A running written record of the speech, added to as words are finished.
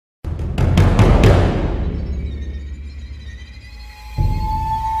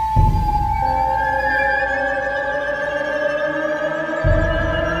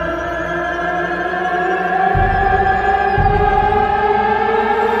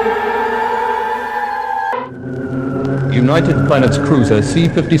United Planets cruiser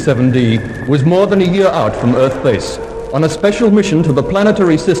C-57D was more than a year out from Earth base on a special mission to the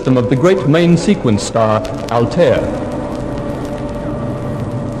planetary system of the great main sequence star, Altair.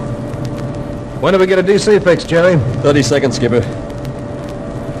 When do we get a DC fix, Jerry? 30 seconds, Skipper.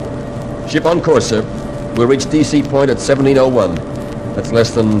 Ship on course, sir. We'll reach DC point at 1701. That's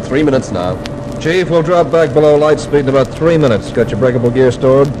less than 3 minutes now. Chief, we'll drop back below light speed in about 3 minutes. Got your breakable gear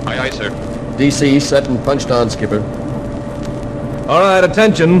stored? Aye, aye, sir. DC set and punched on, Skipper. All right,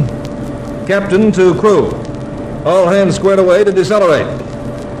 attention. Captain to crew. All hands squared away to decelerate.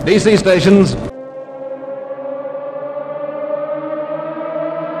 DC stations.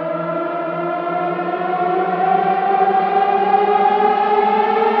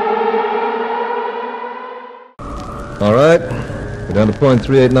 All right. We're down to point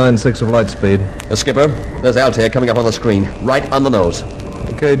 3896 of light speed. Skipper, there's Altair coming up on the screen, right on the nose.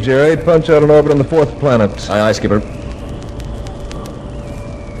 Okay, Jerry, punch out an orbit on the fourth planet. Aye, aye, Skipper.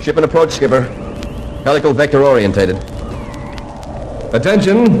 Ship in approach, Skipper. Helical vector orientated.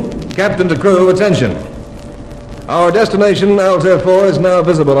 Attention, captain to crew, attention. Our destination, Altair 4, is now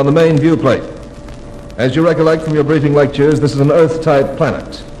visible on the main viewplate. As you recollect from your briefing lectures, this is an Earth-type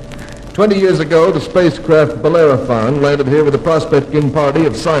planet. 20 years ago, the spacecraft Bellerophon landed here with a prospecting party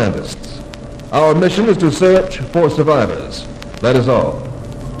of scientists. Our mission is to search for survivors. That is all.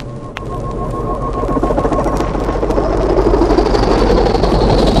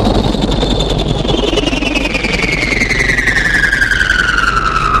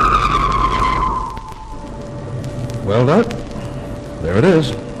 Well done. There it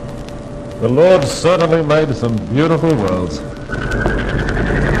is. The Lord certainly made some beautiful worlds.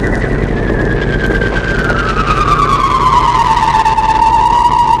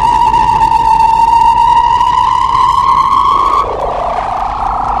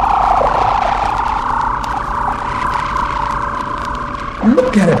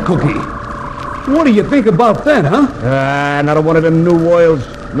 Look at it, Cookie. What do you think about that, huh? Another one of them new worlds.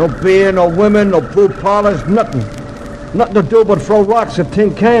 No beer, no women, no blue parlors, nothing. Nothing to do but throw rocks at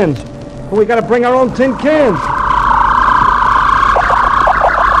tin cans. But we gotta bring our own tin cans.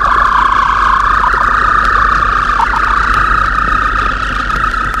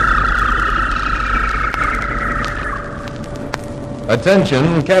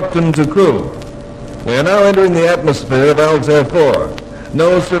 Attention, captain to crew. We are now entering the atmosphere of Altair 4.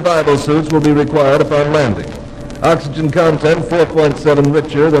 No survival suits will be required upon landing. Oxygen content 4.7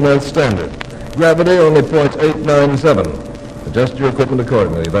 richer than Earth standard. Gravity only 0.897. Adjust your equipment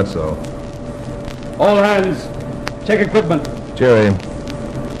accordingly, that's all. All hands, check equipment. Jerry,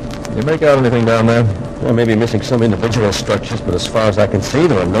 you make out anything down there? Well, maybe missing some individual structures, but as far as I can see,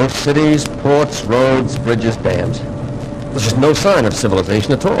 there are no cities, ports, roads, bridges, dams. There's just no sign of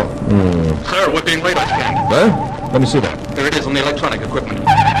civilization at all. Sir, we're being radar scanned. Huh? Let me see that. There it is on the electronic equipment.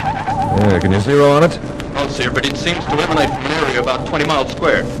 Yeah, can you zero on it? Oh, sir, but it seems to emanate from an area about 20 miles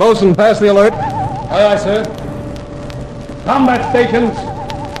square. Bosun, pass the alert. Aye, aye, sir. Combat stations,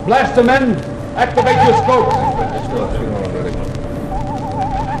 blaster men, activate your scopes.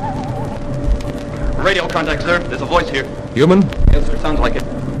 Radio contact, sir. There's a voice here. Human? Yes, sir. Sounds like it.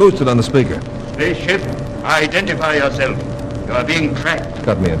 Boost it on the speaker. Spaceship, identify yourself. You are being tracked.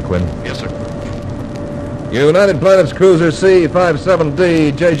 Cut me in, Quinn. Yes, sir. United Planets Cruiser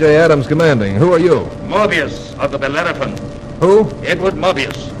C-57D, J.J. Adams commanding. Who are you? Mobius of the Bellerophon. Who? Edward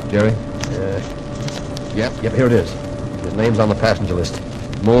Mobius. Jerry? Yep, here it is. His name's on the passenger list.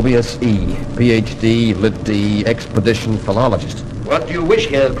 Mobius E, Ph.D., Lit.D., Expedition Philologist. What do you wish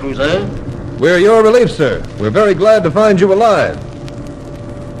here, cruiser? We're your relief, sir. We're very glad to find you alive.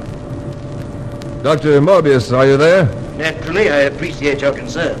 Dr. Morbius, are you there? Naturally, I appreciate your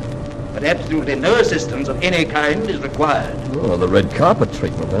concern, but absolutely no assistance of any kind is required. Oh, the red carpet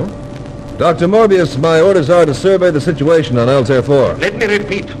treatment, huh? Dr. Morbius, my orders are to survey the situation on Altair 4. Let me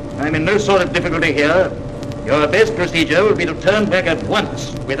repeat, I'm in no sort of difficulty here. Your best procedure will be to turn back at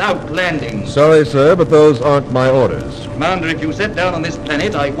once, without landing. Sorry, sir, but those aren't my orders. Commander, if you set down on this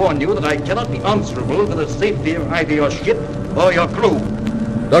planet, I warn you that I cannot be answerable for the safety of either your ship or your crew.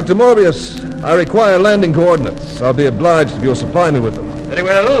 Dr. Morbius, I require landing coordinates. I'll be obliged if you'll supply me with them. Very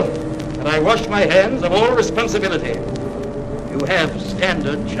well, and I wash my hands of all responsibility. You have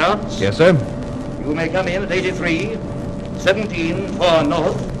standard charts? Yes, sir. You may come in at 83, 17 for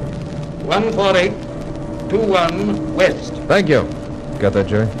north, 148, 21 west. Thank you. Got that,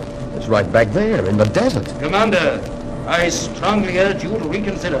 Jerry? It's right back there, in the desert. Commander, I strongly urge you to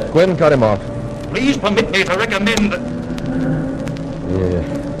reconsider. Quinn, cut him off. Please permit me to recommend... Yeah,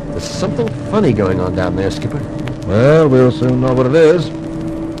 there's something funny going on down there, Skipper. Well, we'll soon know what it is.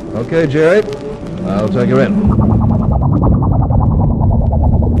 Okay, Jerry. I'll take you in.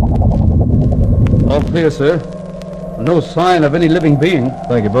 All clear, sir. No sign of any living being.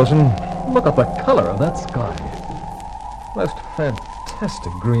 Thank you, Bosun. Look at the color of that sky. Most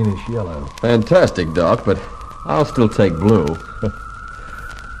fantastic greenish yellow. Fantastic, Doc, but I'll still take blue.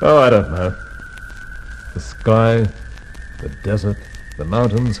 Oh, I don't know. The sky, the desert, the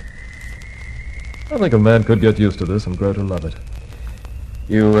mountains. I think a man could get used to this and grow to love it.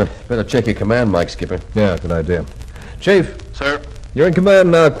 You better check your command mic, Skipper. Yeah, good idea. Chief, Sir? you're in command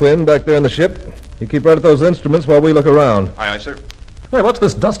now, Quinn, back there in the ship. You keep right at those instruments while we look around. Aye, aye, sir. Hey, what's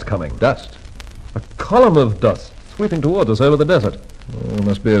this dust coming? Dust. A column of dust sweeping towards us over the desert. Oh,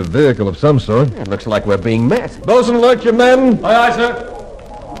 must be a vehicle of some sort. It looks like we're being met. Bosun, alert your men. Aye, aye, sir.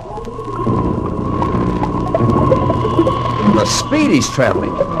 The speed he's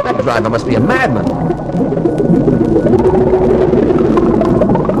traveling. That driver must be a madman.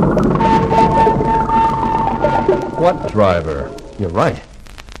 What driver? You're right.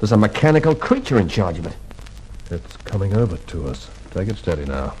 There's a mechanical creature in charge of it. It's coming over to us. Take it steady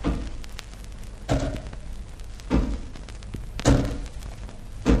now.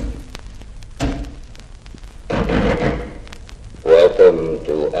 Welcome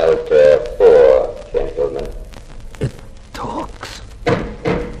to Altair 4, gentlemen. It talks.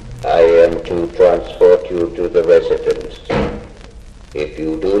 I am to transport you to the residence. If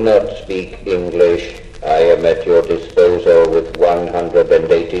you do not speak English, I am at your disposal with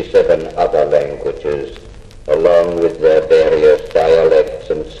 187 other languages, along with their various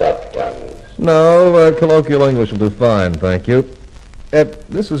dialects and subtongues. No, colloquial English will do fine, thank you.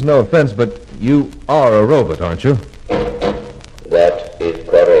 This is no offense, but you are a robot, aren't you? That is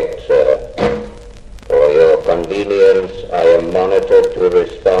correct, sir. For your convenience, I am monitored to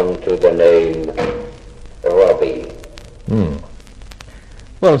respond to the name Robbie.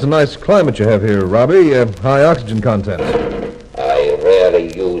 Well, it's a nice climate you have here, Robbie. High oxygen content. I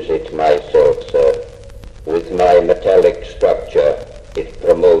rarely use it myself, sir. With my metallic structure, it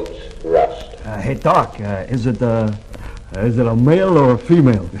promotes rust. Hey, Doc, is it a male or a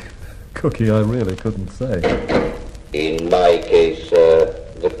female? Cookie, I really couldn't say. In my case, sir,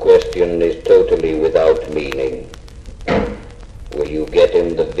 the question is totally without meaning. Will you get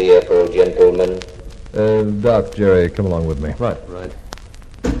in the vehicle, gentlemen? Doc, Jerry, come along with me. Right.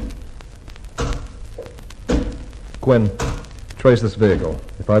 Quinn, trace this vehicle.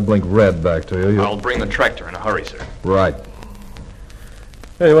 If I blink red back to you, I'll bring the tractor in a hurry, sir. Right.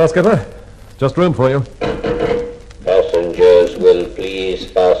 Here you are, Skipper. Just room for you. Passengers will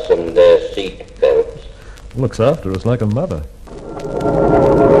please fasten their seat belts. Looks after us like a mother.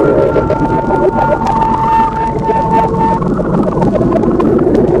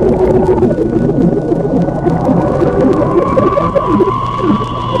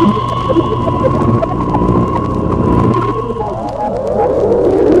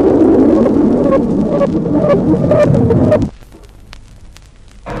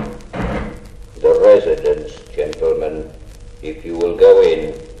 The residence, gentlemen. If you will go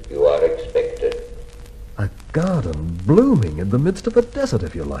in, you are expected. A garden blooming in the midst of the desert,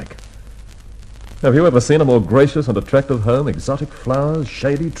 if you like. Have you ever seen a more gracious and attractive home? Exotic flowers,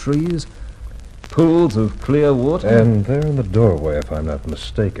 shady trees, pools of clear water. And there in the doorway, if I'm not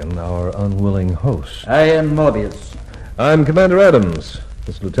mistaken, our unwilling host. I am Morbius. I'm Commander Adams.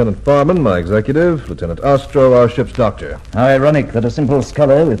 This is Lieutenant Farman, my executive. Lieutenant Ostro, our ship's doctor. How ironic that a simple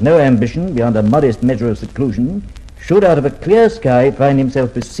scholar with no ambition beyond a modest measure of seclusion should, out of a clear sky, find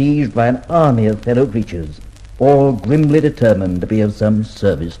himself besieged by an army of fellow creatures, all grimly determined to be of some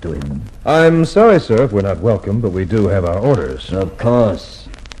service to him. I'm sorry, sir, if we're not welcome, but we do have our orders. Of course.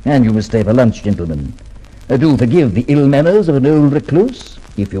 And you must stay for lunch, gentlemen. Do forgive the ill manners of an old recluse,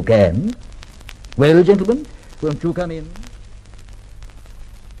 if you can. Well, gentlemen, won't you come in?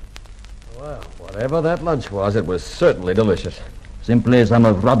 Well, whatever that lunch was, it was certainly delicious. Simply some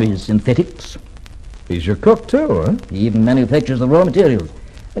of Robbie's synthetics. He's your cook, too, huh? He even manufactures the raw materials.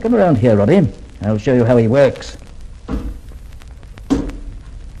 Now, come around here, Robbie. I'll show you how he works.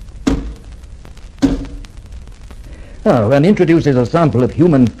 One introduces a sample of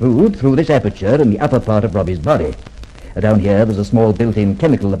human food through this aperture in the upper part of Robbie's body. Down here, there's a small built-in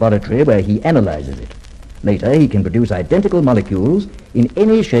chemical laboratory where he analyzes it. Later, he can produce identical molecules in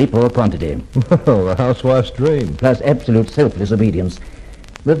any shape or quantity. Oh, the housewife's dream. Plus absolute selfless obedience.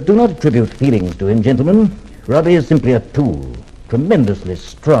 But do not attribute feelings to him, gentlemen. Robbie is simply a tool. Tremendously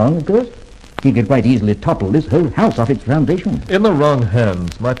strong, of course. He could quite easily topple this whole house off its foundation. In the wrong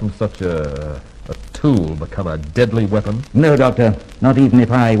hands, mightn't such a tool become a deadly weapon? No, Doctor. Not even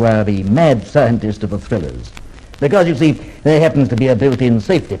if I were the mad scientist of the thrillers. Because, you see, there happens to be a built-in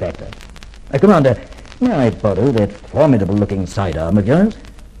safety factor. Commander, may I borrow that formidable-looking sidearm of yours?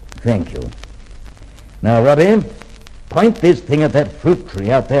 Thank you. Now, Robbie, point this thing at that fruit tree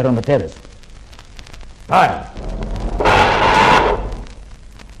out there on the terrace. Fire!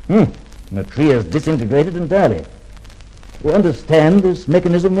 The tree has disintegrated entirely. You understand this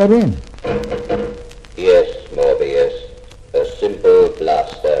mechanism we're in? Yes, Morbius. A simple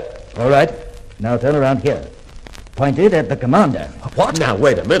blaster. All right. Now turn around here. Point it at the commander. What? Now,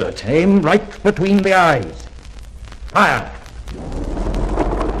 wait a minute. Aim right between the eyes. Fire!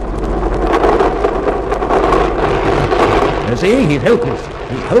 You see, he's helpless.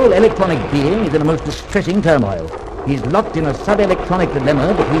 His whole electronic being is in a most distressing turmoil. He's locked in a sub-electronic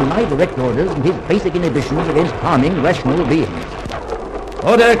dilemma between my direct orders and his basic inhibitions against harming rational beings.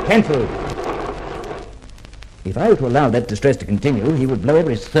 Order cancelled. If I were to allow that distress to continue, he would blow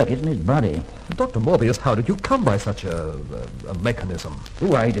every circuit in his body. Dr. Morbius, how did you come by such a mechanism?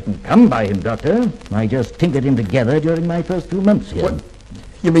 Oh, I didn't come by him, Doctor. I just tinkered him together during my first few months here. What?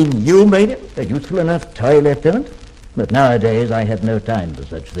 You mean you made it? A useful enough toy, Lieutenant. But nowadays I have no time for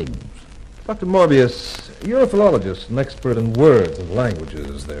such things. Dr. Morbius, you're a philologist, an expert in words and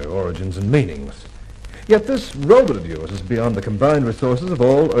languages, their origins and meanings. Yet this robot of yours is beyond the combined resources of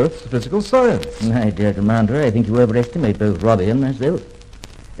all Earth's physical science. My dear Commander, I think you overestimate both Robbie and myself.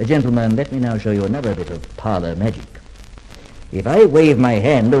 Gentlemen, let me now show you another bit of parlor magic. If I wave my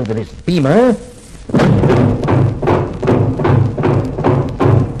hand over this beamer...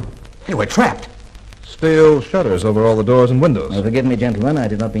 Hey, we're trapped. Steel shutters over all the doors and windows. Oh, forgive me, gentlemen, I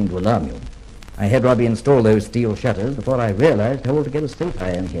did not mean to alarm you. I had Robbie install those steel shutters before I realized how altogether safe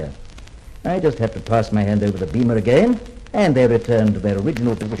I am here. I just have to pass my hand over the beamer again, and they return to their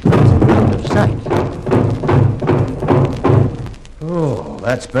original positions out of sight. Oh,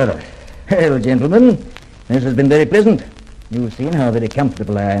 that's better. Well, gentlemen, this has been very pleasant. You've seen how very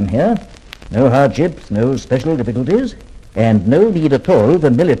comfortable I am here. No hardships, no special difficulties, and no need at all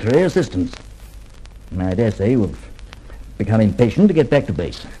for military assistance. I dare say you've become impatient to get back to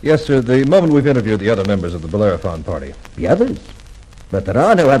base. Yes, sir. The moment we've interviewed the other members of the Bellerophon party. The others? But there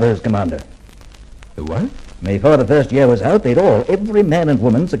are no others, Commander. The what? Before the first year was out, they'd all, every man and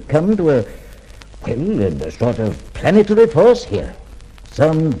woman, succumbed to a sort of planetary force here.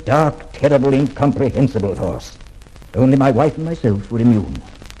 Some dark, terrible, incomprehensible force. Only my wife and myself were immune.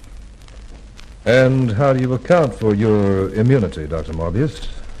 And how do you account for your immunity, Dr. Morbius?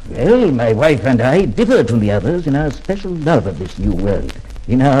 Well, my wife and I differed from the others in our special love of this new world,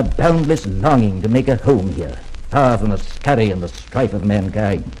 in our boundless longing to make a home here, far from the scurry and the strife of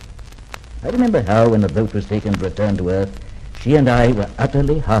mankind. I remember how, when the vote was taken to return to Earth, she and I were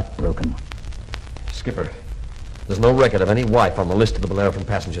utterly heartbroken. Skipper, there's no record of any wife on the list of the Bellerophon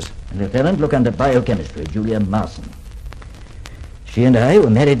passengers. Lieutenant, look under biochemistry, Julia Marson. She and I were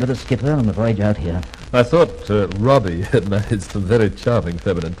married to the skipper on the voyage out here. I thought Robbie had managed some very charming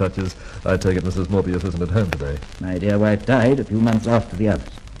feminine touches. I take it Mrs. Morbius isn't at home today. My dear wife died a few months after the others.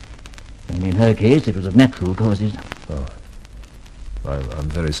 And in her case, it was of natural causes. Oh, I'm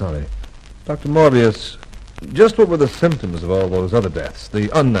very sorry. Dr. Morbius, just what were the symptoms of all those other deaths? The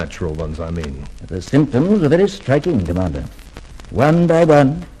unnatural ones, I mean. The symptoms were very striking, Commander. One by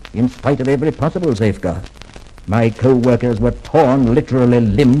one, in spite of every possible safeguard, my co-workers were torn literally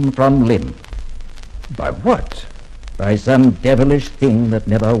limb from limb. By what? By some devilish thing that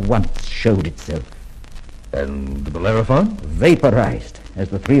never once showed itself. And the Bellerophon? Vaporized as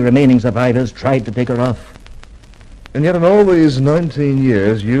the three remaining survivors tried to take her off. And yet in all these 19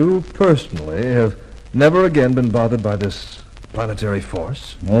 years, you personally have never again been bothered by this planetary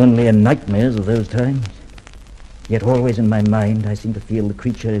force? Only in nightmares of those times. Yet always in my mind, I seem to feel the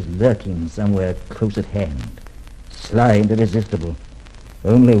creature is lurking somewhere close at hand. Sly and irresistible.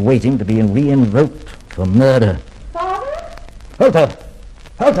 Only waiting to be re-invoked for murder. Father? Holter!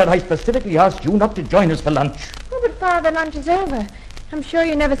 Holter, I specifically asked you not to join us for lunch. Oh, but Father, lunch is over. I'm sure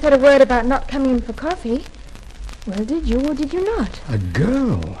you never said a word about not coming in for coffee. Well, did you or did you not? A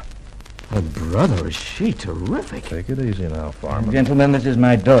girl? Her brother, is she terrific? Take it easy now, Farman. Gentlemen, this is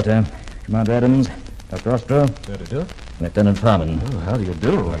my daughter. Commander Adams, Dr. Ostro, How do you do? Lieutenant Farman. Oh, how do you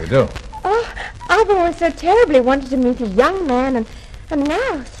do? How do you do? Oh, I've always so terribly wanted to meet a young man, and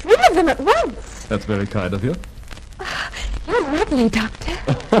now 3 of them at once. That's very kind of you. You're lovely, Doctor.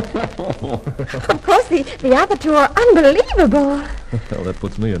 Of course, the other 2 are unbelievable. Well, that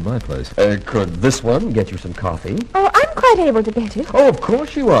puts me in my place. Could this one get you some coffee? Oh, I'm quite able to get it. Oh, of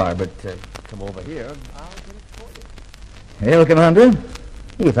course you are, but come over here. Well, Commander,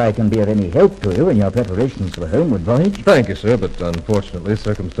 if I can be of any help to you in your preparations for the homeward voyage. Thank you, sir, but unfortunately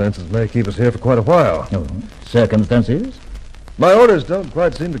circumstances may keep us here for quite a while. Oh, circumstances? My orders don't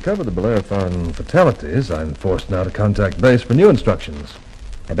quite seem to cover the Bellerophon fatalities. I'm forced now to contact base for new instructions.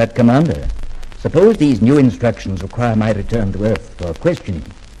 But, Commander, Suppose these new instructions require my return to Earth for questioning.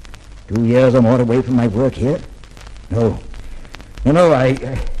 2 years or more away from my work here? No,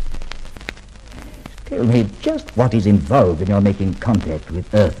 Tell me just what is involved in your making contact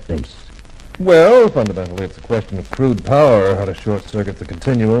with Earth base. Well, fundamentally, it's a question of crude power, how to short-circuit the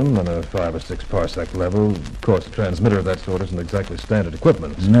continuum on a 5 or 6 parsec level. Of course, a transmitter of that sort isn't exactly standard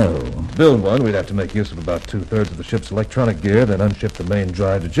equipment. No. To build one, we'd have to make use of about 2/3 of the ship's electronic gear, then unship the main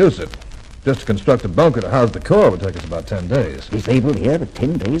drive to juice it. Just to construct a bunker to house the core would take us about 10 days. Disabled here for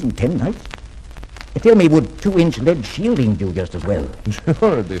 10 days and 10 nights? Tell me, would 2-inch lead shielding do just as well?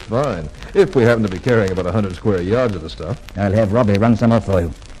 Sure, it'd be fine. If we happen to be carrying about 100 square yards of the stuff. I'll have Robbie run some off for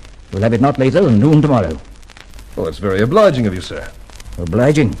you. We'll have it not later than noon tomorrow. Oh, it's very obliging of you, sir.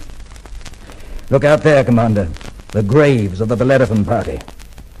 Obliging? Look out there, Commander. The graves of the Bellerophon party.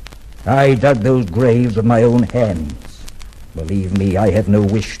 I dug those graves with my own hands. Believe me, I have no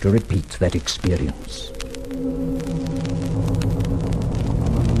wish to repeat that experience.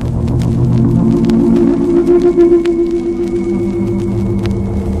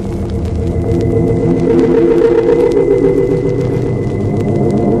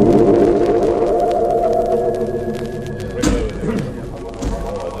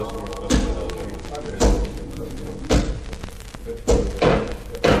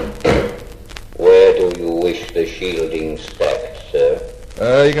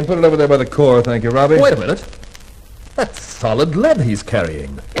 You can put it over there by the core, thank you, Robbie. Wait a minute. That's solid lead he's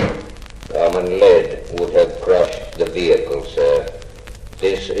carrying. Common lead would have crushed the vehicle, sir.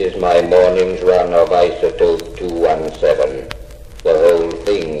 This is my morning's run of isotope 217. The whole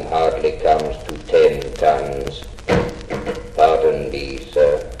thing hardly comes to 10 tons. Pardon me,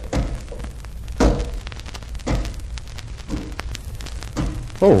 sir.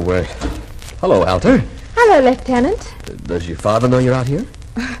 Oh, hello, Alter. Hello, Lieutenant. Does your father know you're out here?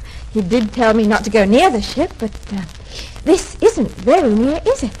 He did tell me not to go near the ship, but this isn't very near,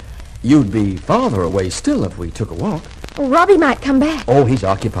 is it? You'd be farther away still if we took a walk. Well, Robbie might come back. Oh, he's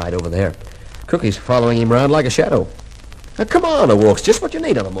occupied over there. Cookie's following him around like a shadow. Now, come on, a walk's just what you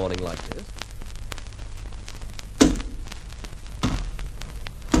need on a morning like this.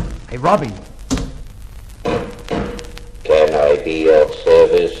 Hey, Robbie. Can I be of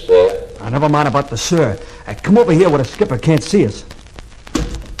service, sir? Never mind about the sir. Come over here where the skipper can't see us.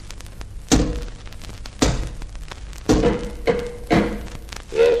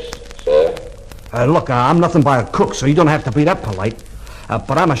 Yes, sir. Look, I'm nothing but a cook, so you don't have to be that polite.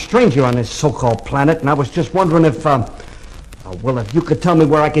 But I'm a stranger on this so-called planet, and I was just wondering if you could tell me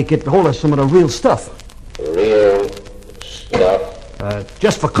where I could get hold of some of the real stuff. Real stuff?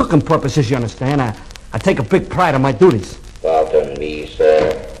 Just for cooking purposes, you understand. I take a big pride in my duties. Pardon me,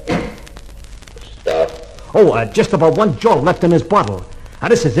 sir. Stuff? Oh, just about one jolt left in this bottle.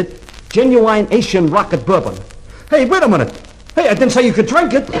 This is it. Genuine Asian rocket bourbon. Hey, wait a minute. Hey, I didn't say you could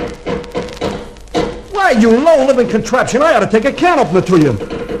drink it. Why, you low-living contraption, I ought to take a can opener to you.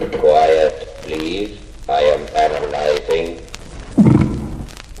 Quiet, please. I am analyzing.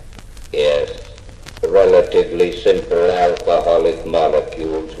 Yes. Relatively simple alcoholic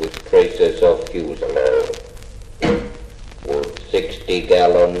molecules with traces of fuselage. Would 60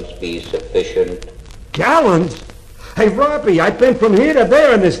 gallons be sufficient? Gallons? Hey, Robbie, I've been from here to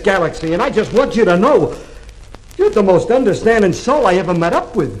there in this galaxy, and I just want you to know, you're the most understanding soul I ever met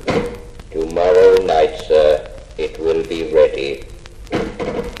up with. Tomorrow night, sir, it will be ready.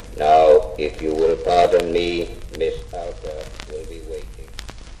 Now, if you will pardon me, Miss Alta will be waiting.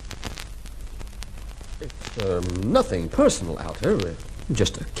 It's nothing personal, Alter.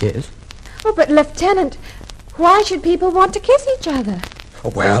 Just a kiss. Oh, but Lieutenant, why should people want to kiss each other? Oh,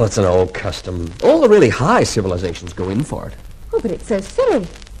 well, it's an old custom. All the really high civilizations go in for it. Oh, but it's so silly.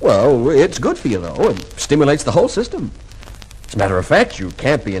 Well, it's good for you, though. It stimulates the whole system. As a matter of fact, you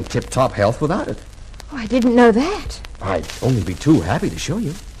can't be in tip-top health without it. Oh, I didn't know that. I'd only be too happy to show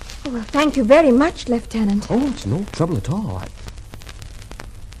you. Oh, well, thank you very much, Lieutenant. Oh, it's no trouble at all.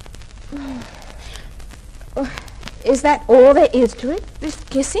 Is that all there is to it, this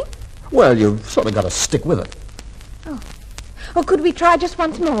kissing? Well, you've sort of got to stick with it. Oh. Oh, could we try just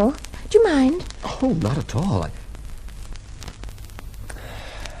once more? Do you mind? Oh, not at all.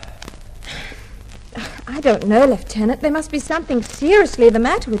 I don't know, Lieutenant. There must be something seriously the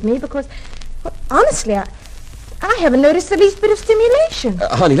matter with me because, well, honestly, I haven't noticed the least bit of stimulation.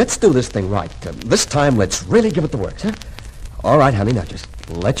 Honey, let's do this thing right. This time, let's really give it the works, huh? All right, honey, now just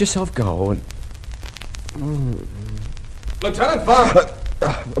let yourself go and... Lieutenant Farmer!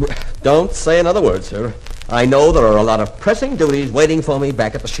 Don't say another word, sir. I know there are a lot of pressing duties waiting for me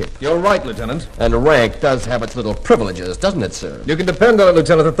back at the ship. You're right, Lieutenant. And rank does have its little privileges, doesn't it, sir? You can depend on it,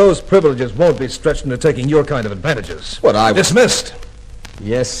 Lieutenant, that those privileges won't be stretched into taking your kind of advantages. What I... Dismissed.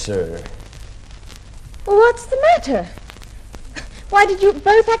 Yes, sir. What's the matter? Why did you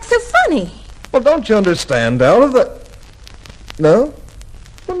both act so funny? Well, don't you understand, Al? No?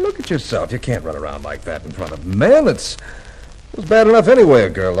 Well, look at yourself. You can't run around like that in front of men. It was bad enough anyway, a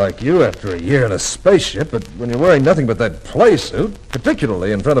girl like you, after a year in a spaceship, but when you're wearing nothing but that play suit,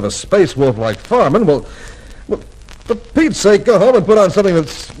 particularly in front of a space wolf like Farman, well, for Pete's sake, go home and put on something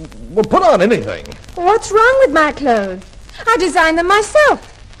that's... Well, put on anything. What's wrong with my clothes? I designed them myself.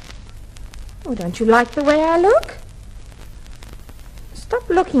 Oh, don't you like the way I look? Stop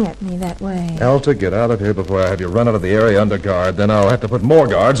looking at me that way. Alta, get out of here before I have you run out of the area under guard. Then I'll have to put more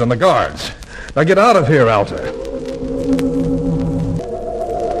guards on the guards. Now get out of here, Alta.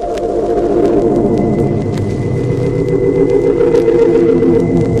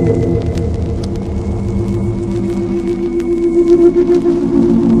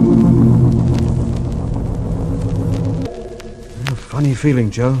 A funny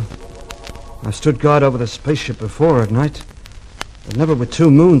feeling, Joe. I stood guard over the spaceship before at night, but never with 2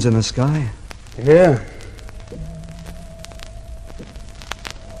 moons in the sky. Yeah.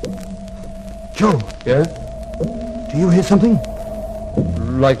 Joe, Yeah? do you hear something?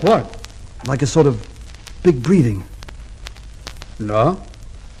 Like what? Like a sort of big breathing. No? Well,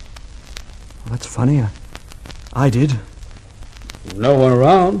 that's funny. I did. No one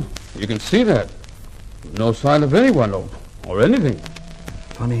around. You can see that. No sign of anyone or anything.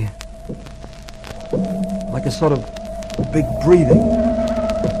 Funny. Like a sort of big breathing.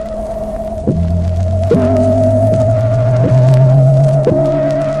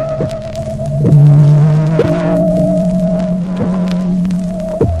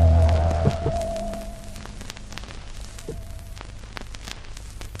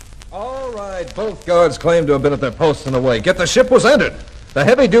 All right, both guards claim to have been at their posts in the way. Yet the ship was entered. The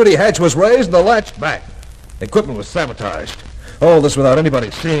heavy-duty hatch was raised and the latch back. Equipment was sabotaged. All this without anybody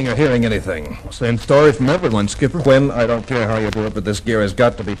seeing or hearing anything. Same story from everyone, Skipper. Quinn, I don't care how you do it, but this gear has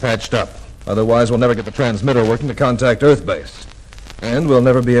got to be patched up. Otherwise, we'll never get the transmitter working to contact Earth base. And we'll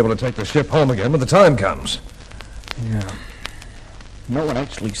never be able to take the ship home again when the time comes. Yeah. No one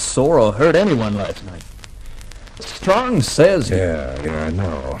actually saw or heard anyone last night. Strong says he... Yeah, I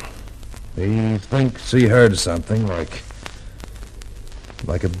know. He thinks he heard something like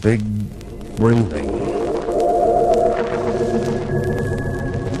a big breathing.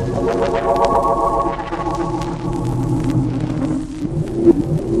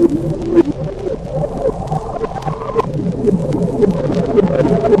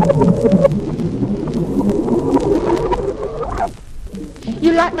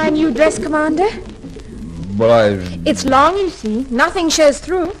 You like my new dress, Commander? Well, It's long, you see. Nothing shows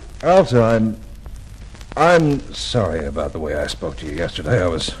through. Alta, I'm sorry about the way I spoke to you yesterday. I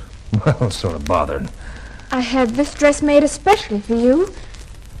was, well, sort of bothered. I had this dress made especially for you.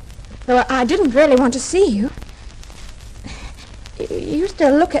 Though I didn't really want to see you. You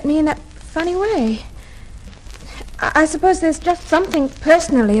still look at me in that funny way. I suppose there's just something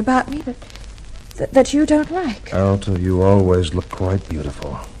personally about me that you don't like. Alta, you always look quite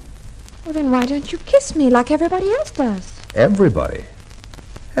beautiful. Well, then why don't you kiss me like everybody else does? Everybody?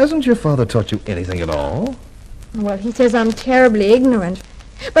 Hasn't your father taught you anything at all? Well, he says I'm terribly ignorant.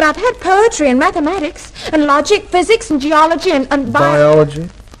 But I've had poetry and mathematics and logic, physics and geology and biology?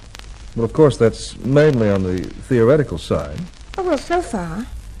 Well, of course, that's mainly on the theoretical side. Oh, well, so far.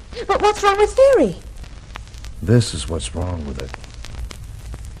 But what's wrong with theory? This is what's wrong with it.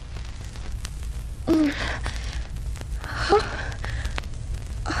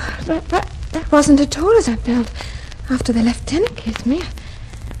 That wasn't at all as I felt after the lieutenant kissed me.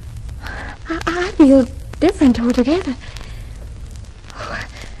 I feel different altogether. Oh,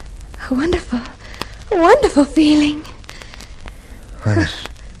 a wonderful feeling. I must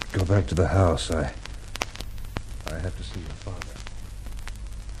go back to the house. I have to see your father.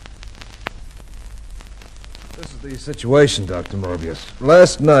 This is the situation, Dr. Morbius.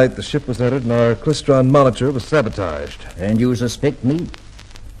 Last night, the ship was entered and our Klystron monitor was sabotaged. And you suspect me?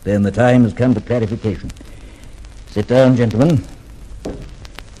 Then the time has come for clarification. Sit down, gentlemen.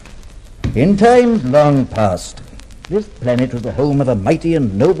 In times long past, this planet was the home of a mighty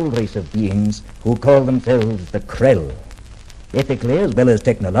and noble race of beings who call themselves the Krell. Ethically as well as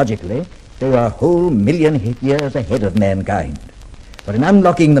technologically, they were a whole million years ahead of mankind. But in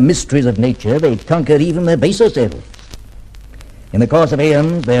unlocking the mysteries of nature, they conquered even their baser selves. In the course of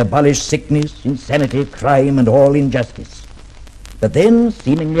aeons, they abolished sickness, insanity, crime, and all injustice. But then,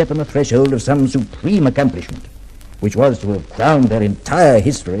 seemingly upon the threshold of some supreme accomplishment, which was to have crowned their entire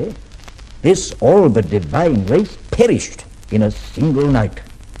history, this all but divine race perished in a single night.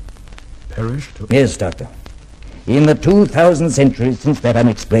 Perished? Yes, Doctor. In the 2,000 centuries since that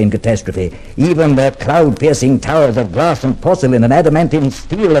unexplained catastrophe, even the cloud-piercing towers of glass and porcelain and adamantine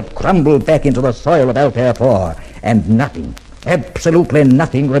steel have crumbled back into the soil of Altair 4, and nothing, absolutely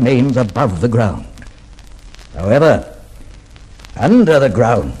nothing, remains above the ground. However, under the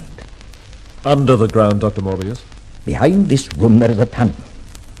ground... Under the ground, Dr. Morbius? Behind this room there is a tunnel.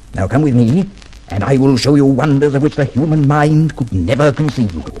 Now come with me, and I will show you wonders of which the human mind could never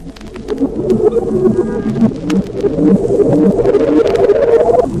conceive.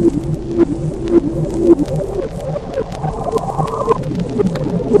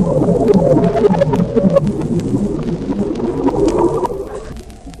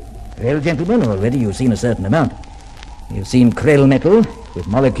 Well, gentlemen, already you've seen a certain amount. You've seen krill metal, with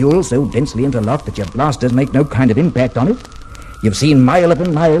molecules so densely interlocked that your blasters make no kind of impact on it. You've seen mile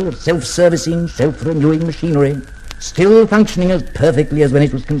upon mile of self-servicing, self-renewing machinery, still functioning as perfectly as when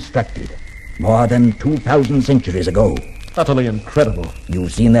it was constructed, more than 2,000 centuries ago. Utterly incredible.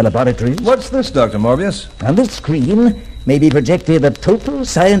 You've seen their laboratories? What's this, Dr. Morbius? On this screen may be projected the total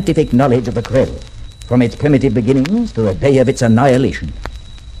scientific knowledge of the krill, from its primitive beginnings to the day of its annihilation.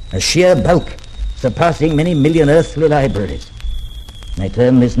 A sheer bulk, surpassing many million earthly libraries. I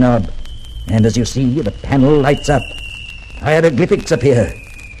turn this knob, and as you see, the panel lights up. Hieroglyphics appear.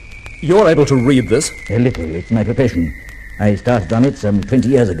 You're able to read this? A little. It's my profession. I started on it some 20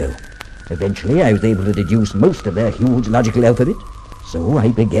 years ago. Eventually, I was able to deduce most of their huge logical alphabet, so I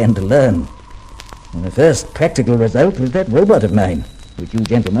began to learn. And the first practical result was that robot of mine, which you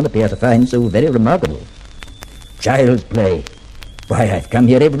gentlemen appear to find so very remarkable. Child's play. Why, I've come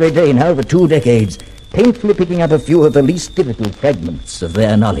here every day now for 2 decades, painfully picking up a few of the least difficult fragments of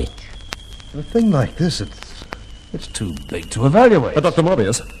their knowledge. A thing like this, it's too big to evaluate. Dr.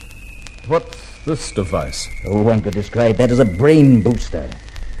 Morbius, what's this device? Oh, one could describe that as a brain booster.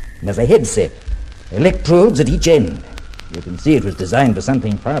 There's a headset, electrodes at each end. You can see it was designed for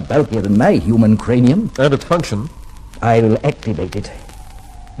something far bulkier than my human cranium. And its function? I'll activate it.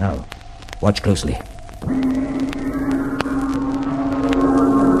 Now, watch closely.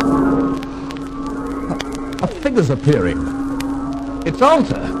 A figure's appearing. It's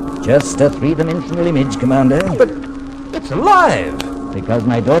Altair. Just a 3-dimensional image, Commander. But it's alive. Because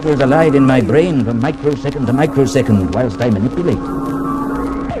my daughter is alive in my brain from microsecond to microsecond whilst I manipulate.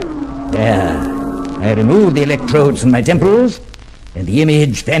 There. I remove the electrodes from my temples, and the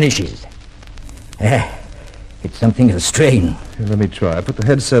image vanishes. It's something of a strain. Here, let me try. I put the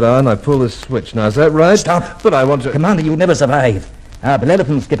headset on, I pull this switch. Now, is that right? Stop. But I want to... Commander, you'll never survive. Our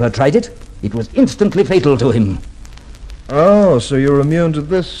Bellerophon skipper tried it. It was instantly fatal to him. Oh, so you're immune to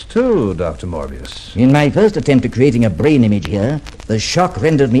this too, Dr. Morbius. In my first attempt at creating a brain image here, the shock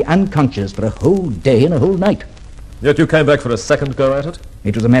rendered me unconscious for a whole day and a whole night. Yet you came back for a second go at it?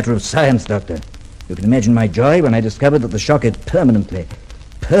 It was a matter of science, Doctor. You can imagine my joy when I discovered that the shock had permanently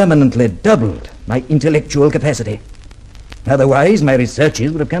doubled my intellectual capacity. Otherwise, my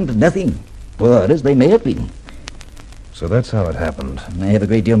researches would have come to nothing, poor as they may have been. So that's how it happened. I have a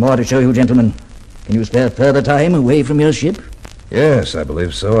great deal more to show you, gentlemen. Can you spare further time away from your ship? Yes, I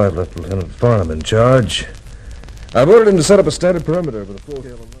believe so. I've left Lieutenant Farnham in charge. I've ordered him to set up a standard perimeter with a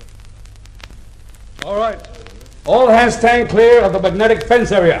full-scale alert. All right. All hands stand clear of the magnetic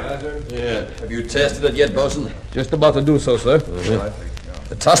fence area. Yeah. Have you tested it yet, Bosun? Just about to do so, sir.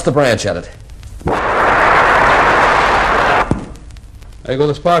 Toss the branch at it. There go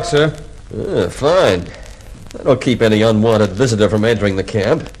the sparks, sir. Fine. That'll keep any unwanted visitor from entering the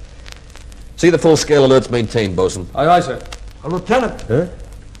camp. See the full-scale alerts maintained, Bosun. Aye, aye, sir. Lieutenant. Huh?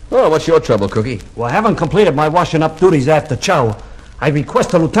 Oh, what's your trouble, Cookie? Well, I haven't completed my washing up duties after chow. I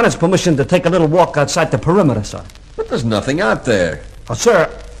request the lieutenant's permission to take a little walk outside the perimeter, sir. But there's nothing out there. Oh, sir,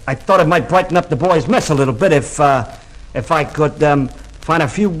 I thought it might brighten up the boys' mess a little bit if I could find a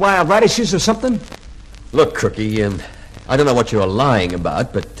few wild radishes or something. Look, Cookie, I don't know what you're lying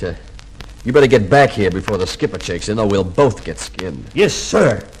about, but you better get back here before the skipper checks in, or we'll both get skinned. Yes,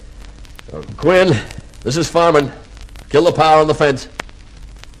 sir. Quinn, this is Farman. Kill the power on the fence.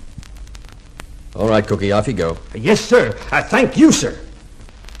 All right, Cookie, off you go. Yes, sir. Thank you, sir.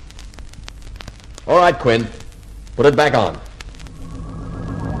 All right, Quinn. Put it back on.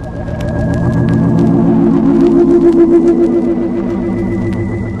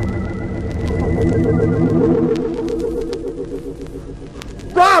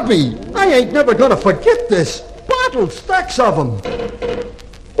 Robbie, I ain't never gonna forget this. Bottled stacks of them.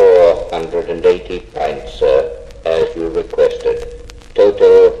 480 pints, sir, as you requested.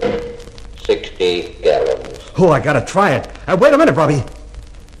 Total 60 gallons. Oh, I gotta try it. Wait a minute, Robbie.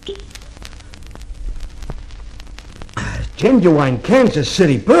 Genuine Kansas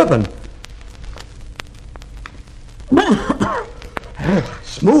City bourbon.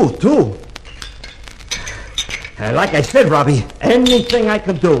 Smooth, too. Like I said, Robbie, anything I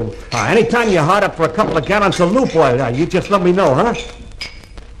can do. Anytime you're hard up for a couple of gallons of loop oil, you just let me know, huh?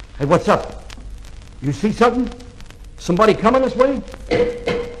 Hey, what's up? You see something? Somebody coming this way?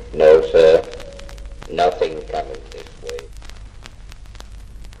 No, sir. Nothing coming this way.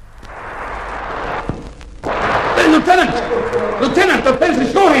 Hey, Lieutenant! Lieutenant, the fence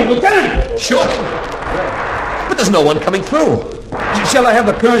is shorting! Lieutenant! Shorting? But there's no one coming through. Shall I have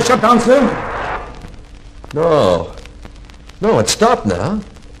the current shut down, sir? No. No, it stopped now.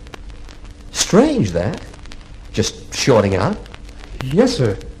 Strange, that. Just shorting out. Yes,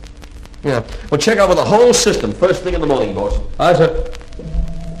 sir. Yeah. Well, check over the whole system first thing in the morning, boss. Aye, sir.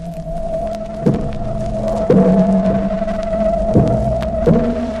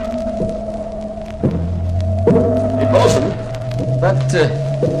 Hey, bosun,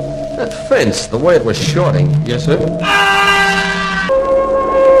 that fence, the way it was shorting. Yes, sir.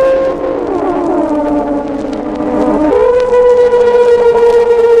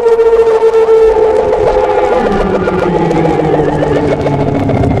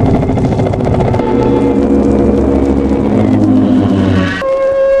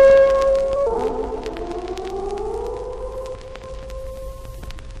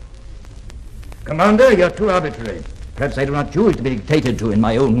 Commander, you're too arbitrary. Perhaps I do not choose to be dictated to in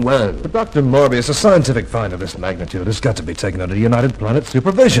my own world. But Dr. Morbius, a scientific find of this magnitude has got to be taken under United Planet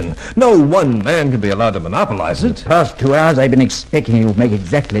supervision. No one man can be allowed to monopolize it. The past 2 hours I've been expecting you to make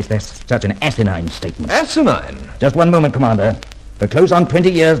exactly such an asinine statement. Asinine? Just one moment, Commander. For close on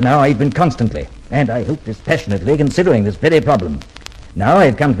 20 years now, I've been constantly, and I hope dispassionately, considering this very problem. Now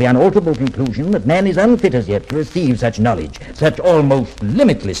I've come to the unalterable conclusion that man is unfit as yet to receive such knowledge, such almost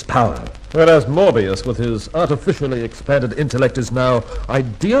limitless power. Whereas Morbius, with his artificially expanded intellect, is now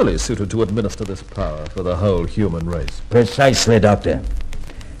ideally suited to administer this power for the whole human race. Precisely, Doctor.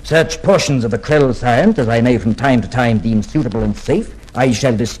 Such portions of the Krell science as I may from time to time deem suitable and safe, I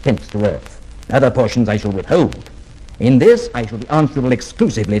shall dispense to Earth. Other portions I shall withhold. In this, I shall be answerable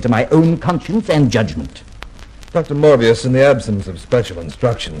exclusively to my own conscience and judgment. Dr. Morbius, in the absence of special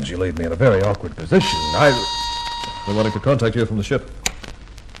instructions, you leave me in a very awkward position. They're wanting to contact you from the ship.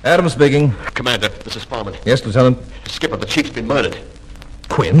 Adam speaking. Commander, this is Farman. Yes, Lieutenant. Skipper, the chief's been murdered.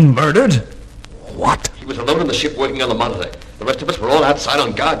 Quinn murdered? What? He was alone in the ship working on the monitor. The rest of us were all outside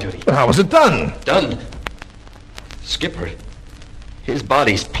on guard duty. But how was it done? Done? Skipper, his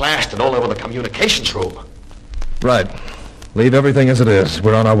body's plastered all over the communications room. Right. Leave everything as it is.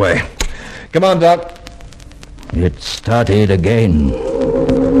 We're on our way. Come on, Doc. It started again.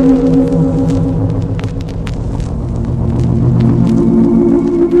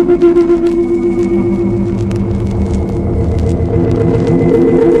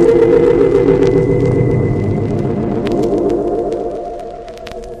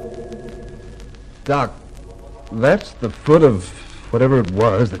 Doc, that's the foot of whatever it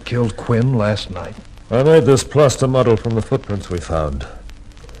was that killed Quinn last night. I made this plaster model from the footprints we found.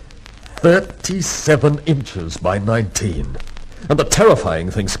 37 inches by 19. And the terrifying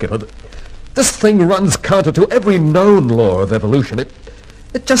thing, Skipper, this thing runs counter to every known law of evolution.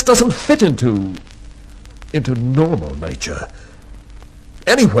 It just doesn't fit into normal nature.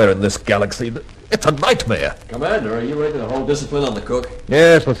 Anywhere in this galaxy, it's a nightmare. Commander, are you ready to hold discipline on the cook?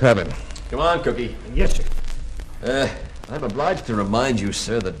 Yes, let's have him. Come on, Cookie. Yes, sir. I'm obliged to remind you,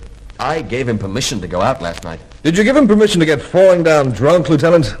 sir, that I gave him permission to go out last night. Did you give him permission to get falling down drunk,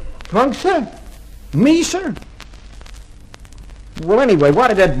 Lieutenant? Drunk, sir? Me, sir? Well, anyway, why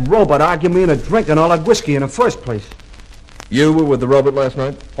did that robot argue me into drinking all that whiskey in the first place? You were with the robot last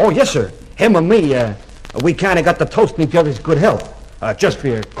night? Oh, yes, sir. Him and me, we kind of got to toasting each other's good health. Just for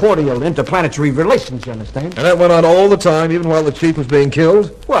your cordial interplanetary relations, you understand? And that went on all the time, even while the chief was being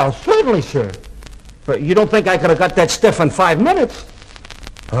killed? Well, certainly, sir. But you don't think I could have got that stiff in 5 minutes?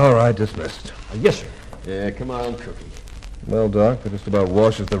 All right, dismissed. Yes, sir. Yeah, come on, Cookie. Well, Doc, that just about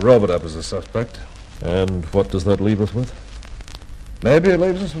washes the robot up as a suspect. And what does that leave us with? Maybe it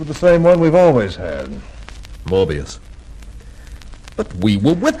leaves us with the same one we've always had. Morbius. But we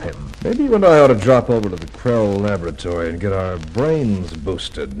were with him. Maybe you and I ought to drop over to the Krell laboratory and get our brains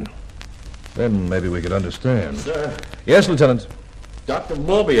boosted. Then maybe we could understand. Sir, Yes, Lieutenant. Dr.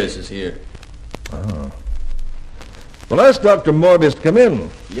 Morbius is here. Oh. Well, ask Dr. Morbius to come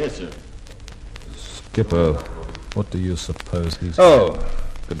in. Yes, sir. Skipper, what do you suppose he's... Oh,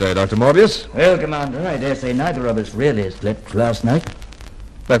 Good day, Dr. Morbius. Well, Commander, I dare say neither of us really slept last night.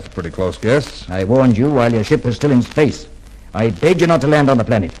 That's a pretty close guess. I warned you while your ship was still in space. I begged you not to land on the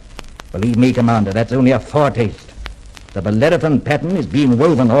planet. Believe me, Commander, that's only a foretaste. The Bellerophon pattern is being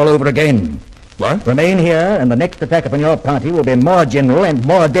woven all over again. What? Remain here, and the next attack upon your party will be more general and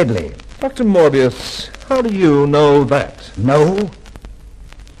more deadly. Dr. Morbius, how do you know that? No?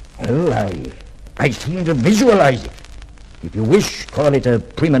 Well, I seem to visualize it. If you wish, call it a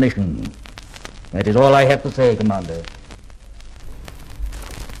premonition. That is all I have to say, Commander.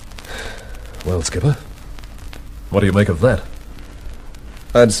 Well, Skipper, what do you make of that?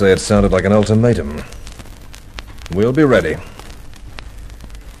 I'd say it sounded like an ultimatum. We'll be ready.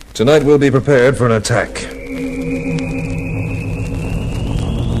 Tonight we'll be prepared for an attack.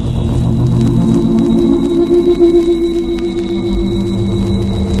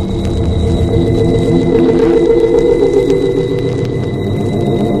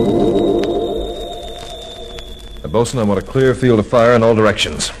 Bosun, I want a clear field of fire in all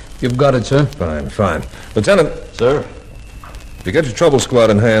directions. You've got it, sir. Fine, fine. Lieutenant. Sir? You got your trouble squad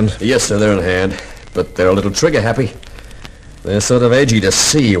in hand? Yes, sir, they're in hand. But they're a little trigger-happy. They're sort of edgy to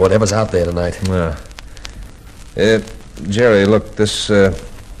see whatever's out there tonight. Yeah. Jerry, look, this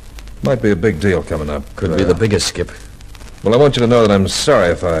might be a big deal coming up. Could be the biggest, Skip. Well, I want you to know that I'm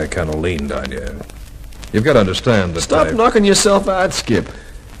sorry if I kind of leaned on you. You've got to understand that Stop knocking yourself out, Skip.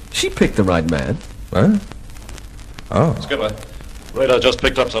 She picked the right man. Huh? Oh. Skipper, radar just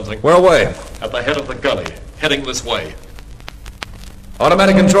picked up something. Where away? At the head of the gully, heading this way.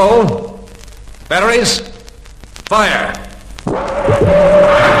 Automatic control. Batteries. Fire.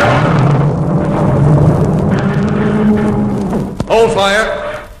 Hold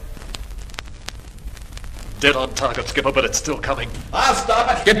fire. Dead on target, Skipper, but it's still coming. I'll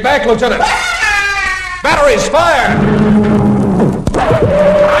stop it. Get back, Lieutenant. Batteries, fire.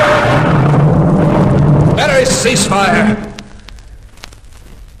 Batteries, cease fire.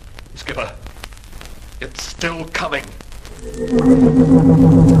 Skipper, it's still coming.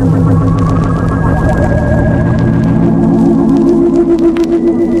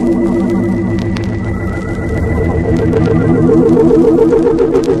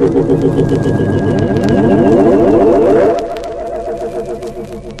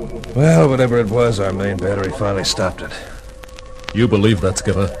 Well, whatever it was, our main battery finally stopped it. You believe that,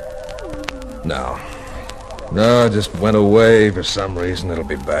 Skipper? No. No, it just went away for some reason. It'll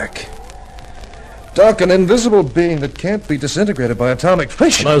be back. Doc, an invisible being that can't be disintegrated by atomic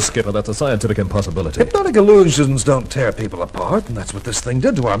fission. No, Skipper, that's a scientific impossibility. Hypnotic illusions don't tear people apart, and that's what this thing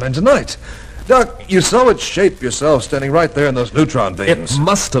did to our men tonight. Doc, you saw it shape yourself standing right there in those neutron beams. It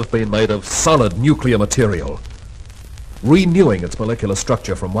must have been made of solid nuclear material, renewing its molecular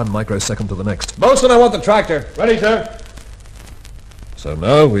structure from one microsecond to the next. Bosun, I want the tractor. Ready, sir. So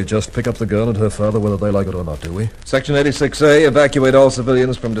now we just pick up the girl and her father whether they like it or not, do we? Section 86A, evacuate all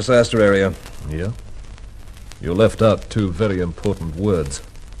civilians from disaster area. Yeah. You left out two very important words.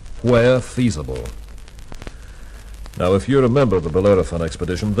 Where feasible. Now, if you remember the Bellerophon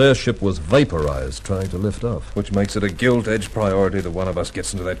expedition, their ship was vaporized trying to lift off. Which makes it a gilt-edged priority that one of us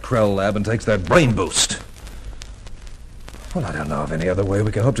gets into that Krell lab and takes that brain boost. Well, I don't know of any other way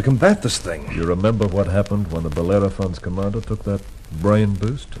we can hope to combat this thing. You remember what happened when the Bellerophon's commander took that brain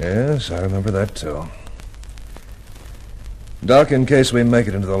boost? Yes, I remember that, too. Doc, in case we make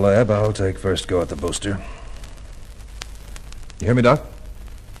it into the lab, I'll take first go at the booster. You hear me, Doc?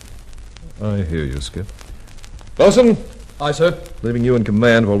 I hear you, Skip. Bosun? Aye, sir. Leaving you in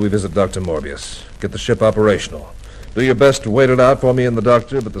command while we visit Dr. Morbius. Get the ship operational. Do your best to wait it out for me and the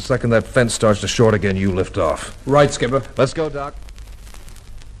doctor, but the second that fence starts to short again, you lift off. Right, Skipper. Let's go, Doc.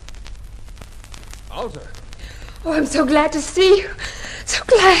 Alter. Oh, I'm so glad to see you. So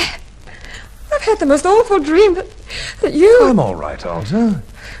glad. I've had the most awful dream that you... I'm all right, Alter.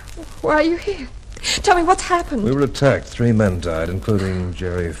 Why are you here? Tell me what's happened. We were attacked. 3 men died, including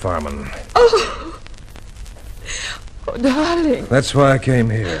Jerry Farman. Oh, darling. That's why I came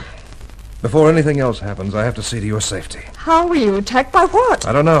here. Before anything else happens, I have to see to your safety. How were you attacked? By what?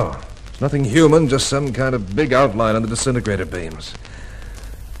 I don't know. It's nothing human, just some kind of big outline on the disintegrator beams.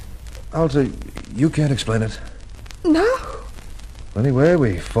 Alter, you can't explain it. No. Anyway,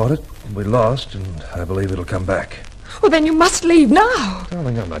 we fought it, we lost, and I believe it'll come back. Well, then you must leave now.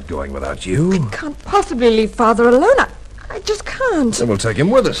 Darling, I'm not going without you. I can't possibly leave Father alone. I just can't. Then we'll take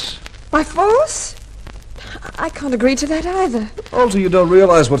him with us. By force? I can't agree to that either. Alter, you don't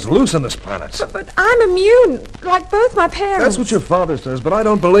realize what's loose on this planet. But I'm immune, like both my parents. That's what your father says, but I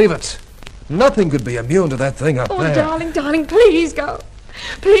don't believe it. Nothing could be immune to that thing up there. Oh, darling, darling, please go.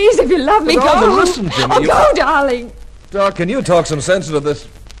 Please, if you love me, But go. Alter, listen to me. Oh, go, darling. Doc, can you talk some sense into this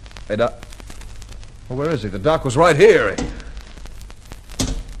Hey, Doc. Well, where is he? The Doc was right here.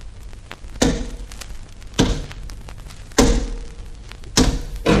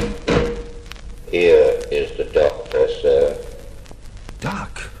 Here is the doctor, sir.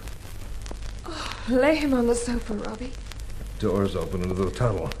 Doc. Oh, lay him on the sofa, Robbie. Doors open into the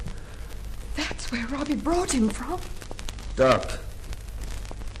tunnel. That's where Robbie brought him from. Doc.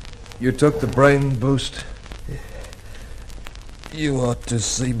 You took the brain boost? You ought to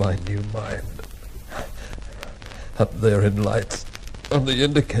see my new mind. Up there in lights on the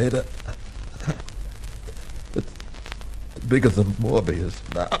indicator. It's bigger than Morbius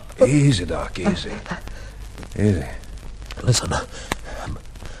now. Easy, Doc, easy. Easy. Listen,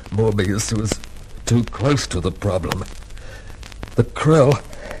 Morbius was too close to the problem. The Krell...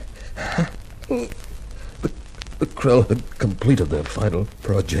 The Krell had completed their final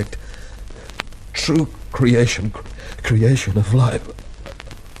project. True creation of life.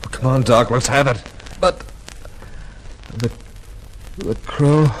 Come on, Doc, let's have it. But the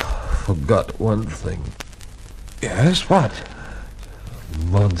Krell forgot one thing. Yes, what?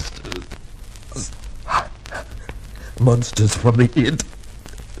 Monsters. Monsters from the id.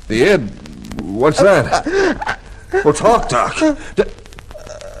 The id? What's that? Well, talk, Doc.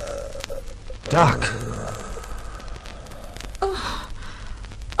 Doc.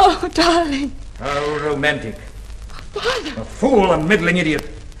 Oh, darling. How romantic. Father. A fool, a middling idiot.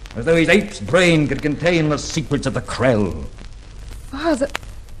 As though his ape's brain could contain the secrets of the Krell. Father,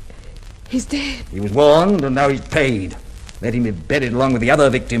 he's dead. He was warned, and now he's paid. Let him be buried along with the other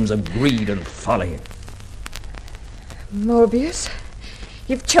victims of greed and folly. Morbius,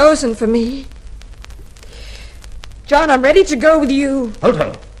 you've chosen for me. John, I'm ready to go with you. Hold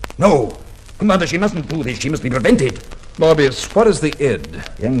her. No. Commander, she mustn't do this. She must be prevented. Morbius, what is the id?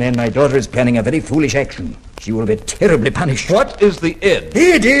 Young man, my daughter is planning a very foolish action. She will be terribly punished. What is the id?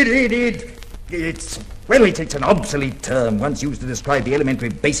 Id. It's an obsolete term, once used to describe the elementary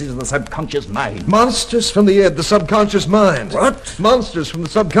basis of the subconscious mind. Monsters from the id, the subconscious mind. What? Monsters from the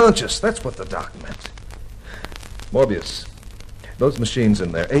subconscious. That's what the Doc meant. Morbius, those machines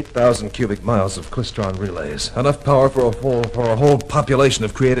in there, 8,000 cubic miles of klystron relays. Enough power for a whole population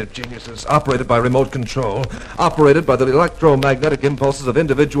of creative geniuses, operated by remote control, operated by the electromagnetic impulses of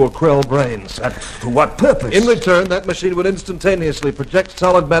individual Krell brains. But for what purpose? In return, that machine would instantaneously project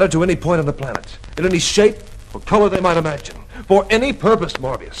solid matter to any point on the planet, in any shape or color they might imagine. For any purpose,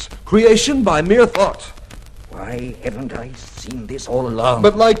 Morbius. Creation by mere thought. Why haven't I seen this all along?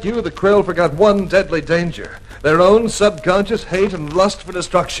 But like you, the Krell forgot one deadly danger. Their own subconscious hate and lust for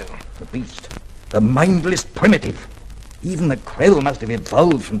destruction. The beast. The mindless primitive. Even the Krell must have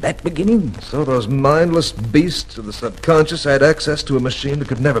evolved from that beginning. So those mindless beasts of the subconscious had access to a machine that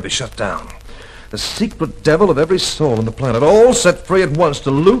could never be shut down. The secret devil of every soul on the planet, all set free at once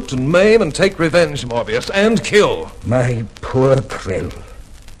to loot and maim and take revenge, Morbius, and kill. My poor Krell.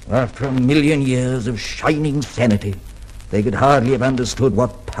 After 1,000,000 years of shining sanity, they could hardly have understood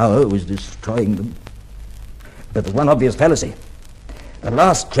what power was destroying them. But there's one obvious fallacy. The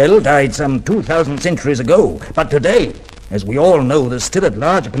last Krell died some 2,000 centuries ago. But today, as we all know, there's still at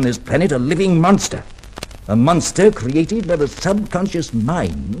large upon this planet a living monster. A monster created by the subconscious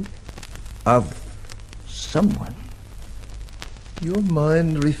mind of someone. Your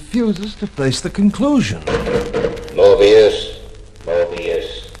mind refuses to face the conclusion. Morbius.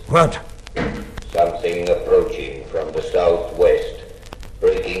 What? Something approaching from the southwest,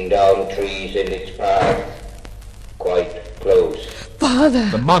 breaking down trees in its path. Quite close. Father!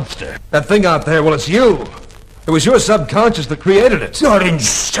 The monster. That thing out there, well, it's you. It was your subconscious that created it. You're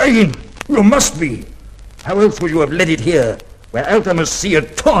insane! You must be! How else would you have let it here, where Alta must see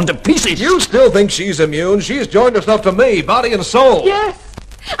it torn to pieces? You still think she's immune? She's joined herself to me, body and soul. Yes!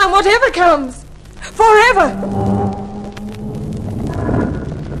 And whatever comes, forever!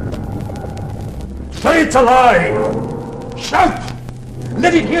 Say it's a lie! Shout!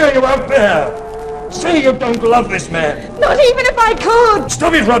 Let it hear you out there! Say you don't love this man! Not even if I could!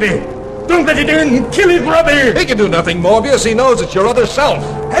 Stop it, Robbie! Don't let it in! Kill it, Robbie! He can do nothing, Morbius. He knows it's your other self.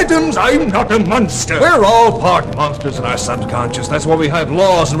 Adams, I'm not a monster! We're all part monsters in our subconscious. That's why we have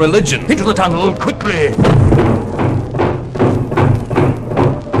laws and religion. Into the tunnel, quickly!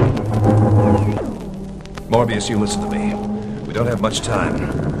 Morbius, you listen to me. We don't have much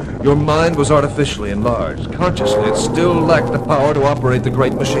time. Your mind was artificially enlarged. Consciously, it still lacked the power to operate the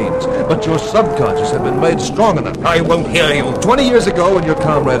great machines. But your subconscious had been made strong enough. I won't hear you. 20 years ago, when your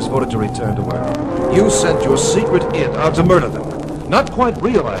comrades voted to return to Earth, you sent your secret id out to murder them. Not quite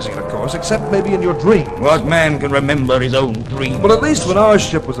realizing it, of course, except maybe in your dreams. What man can remember his own dreams? Well, at least when our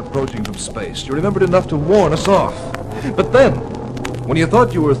ship was approaching from space, you remembered enough to warn us off. But then, When you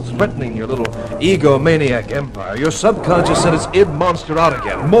thought you were threatening your little egomaniac empire, your subconscious sent its id monster out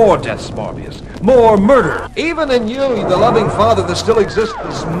again. More deaths, Morbius. More murder. Even in you, the loving father that still exists,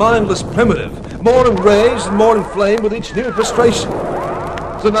 this mindless primitive. More enraged and more inflamed with each new frustration.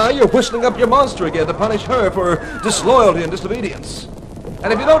 So now you're whistling up your monster again to punish her for disloyalty and disobedience.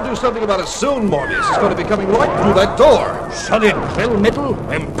 And if you don't do something about it soon, Morbius, it's going to be coming right through that door. Solid drill metal?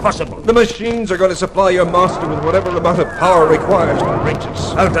 Impossible. The machines are going to supply your monster with whatever amount of power it requires to reach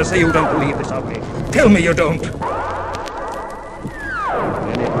us. Alta, say you don't believe this of me. Tell me you don't. Then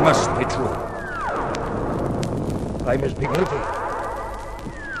it must be true. I must be guilty.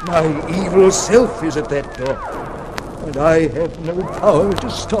 My evil self is at that door. And I have no power to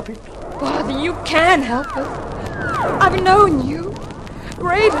stop it. Father, you can help us. I've known you.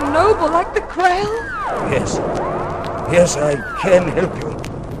 Brave and noble like the Krell. Yes. Yes, I can help you.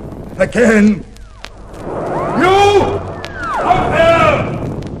 I can. You! Out there!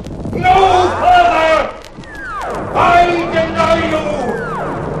 No further! I deny you!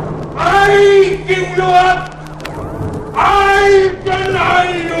 I give you up! I deny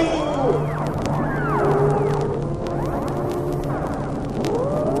you!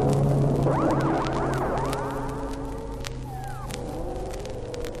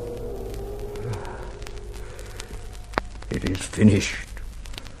 It is finished.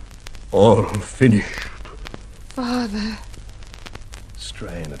 All finished. Father.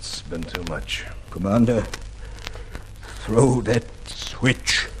 Strain, it's been too much. Commander, throw that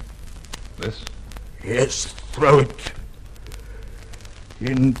switch. This? Yes, throw it.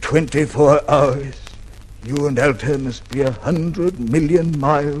 In 24 hours, you and Alta must be 100 million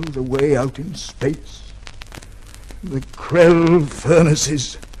miles away out in space. The Krell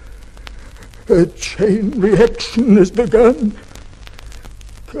furnaces. A chain reaction has begun.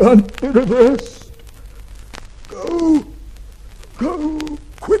 Can't be reversed. Go. Go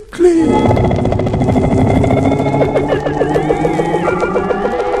quickly.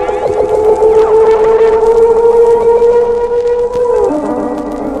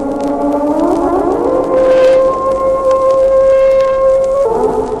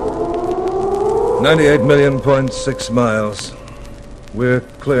 .6 miles. We're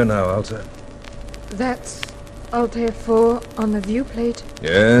clear now, Alta. That's Altair 4 on the viewplate.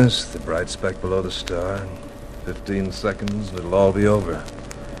 Yes, the bright speck below the star. 15 seconds and it'll all be over.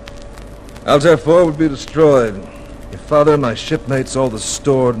 Altair 4 would be destroyed. Your father, my shipmates, all the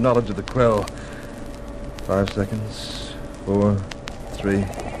stored knowledge of the Krell. 5 seconds. 4, 3,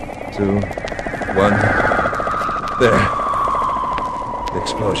 2, 1. There. The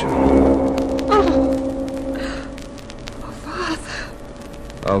explosion. Oh,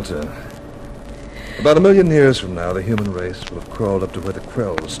 Father. Alta. About 1 million years from now, the human race will have crawled up to where the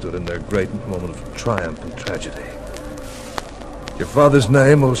Krells stood in their great moment of triumph and tragedy. Your father's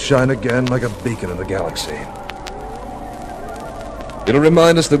name will shine again like a beacon in the galaxy. It'll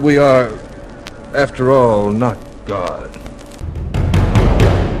remind us that we are, after all, not God.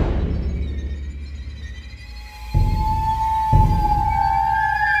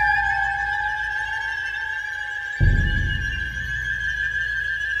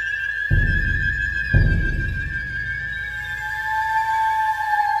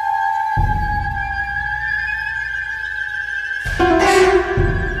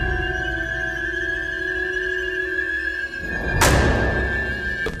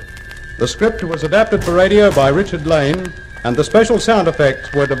 The script was adapted for radio by Richard Lane, and the special sound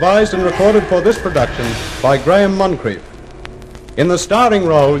effects were devised and recorded for this production by Graham Moncrief. In the starring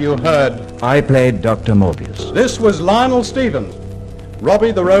role, you heard... I played Dr. Morbius. This was Lionel Stevens,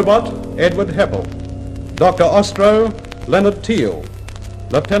 Robbie the Robot, Edward Heppel, Dr. Ostro, Leonard Teal,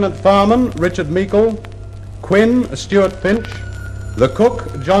 Lieutenant Farman, Richard Meikle, Quinn, Stuart Finch, the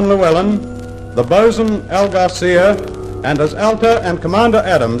cook, John Llewellyn, the bosun, Al Garcia, and as Alta and Commander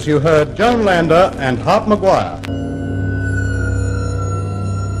Adams, you heard Joan Lander and Hart Maguire.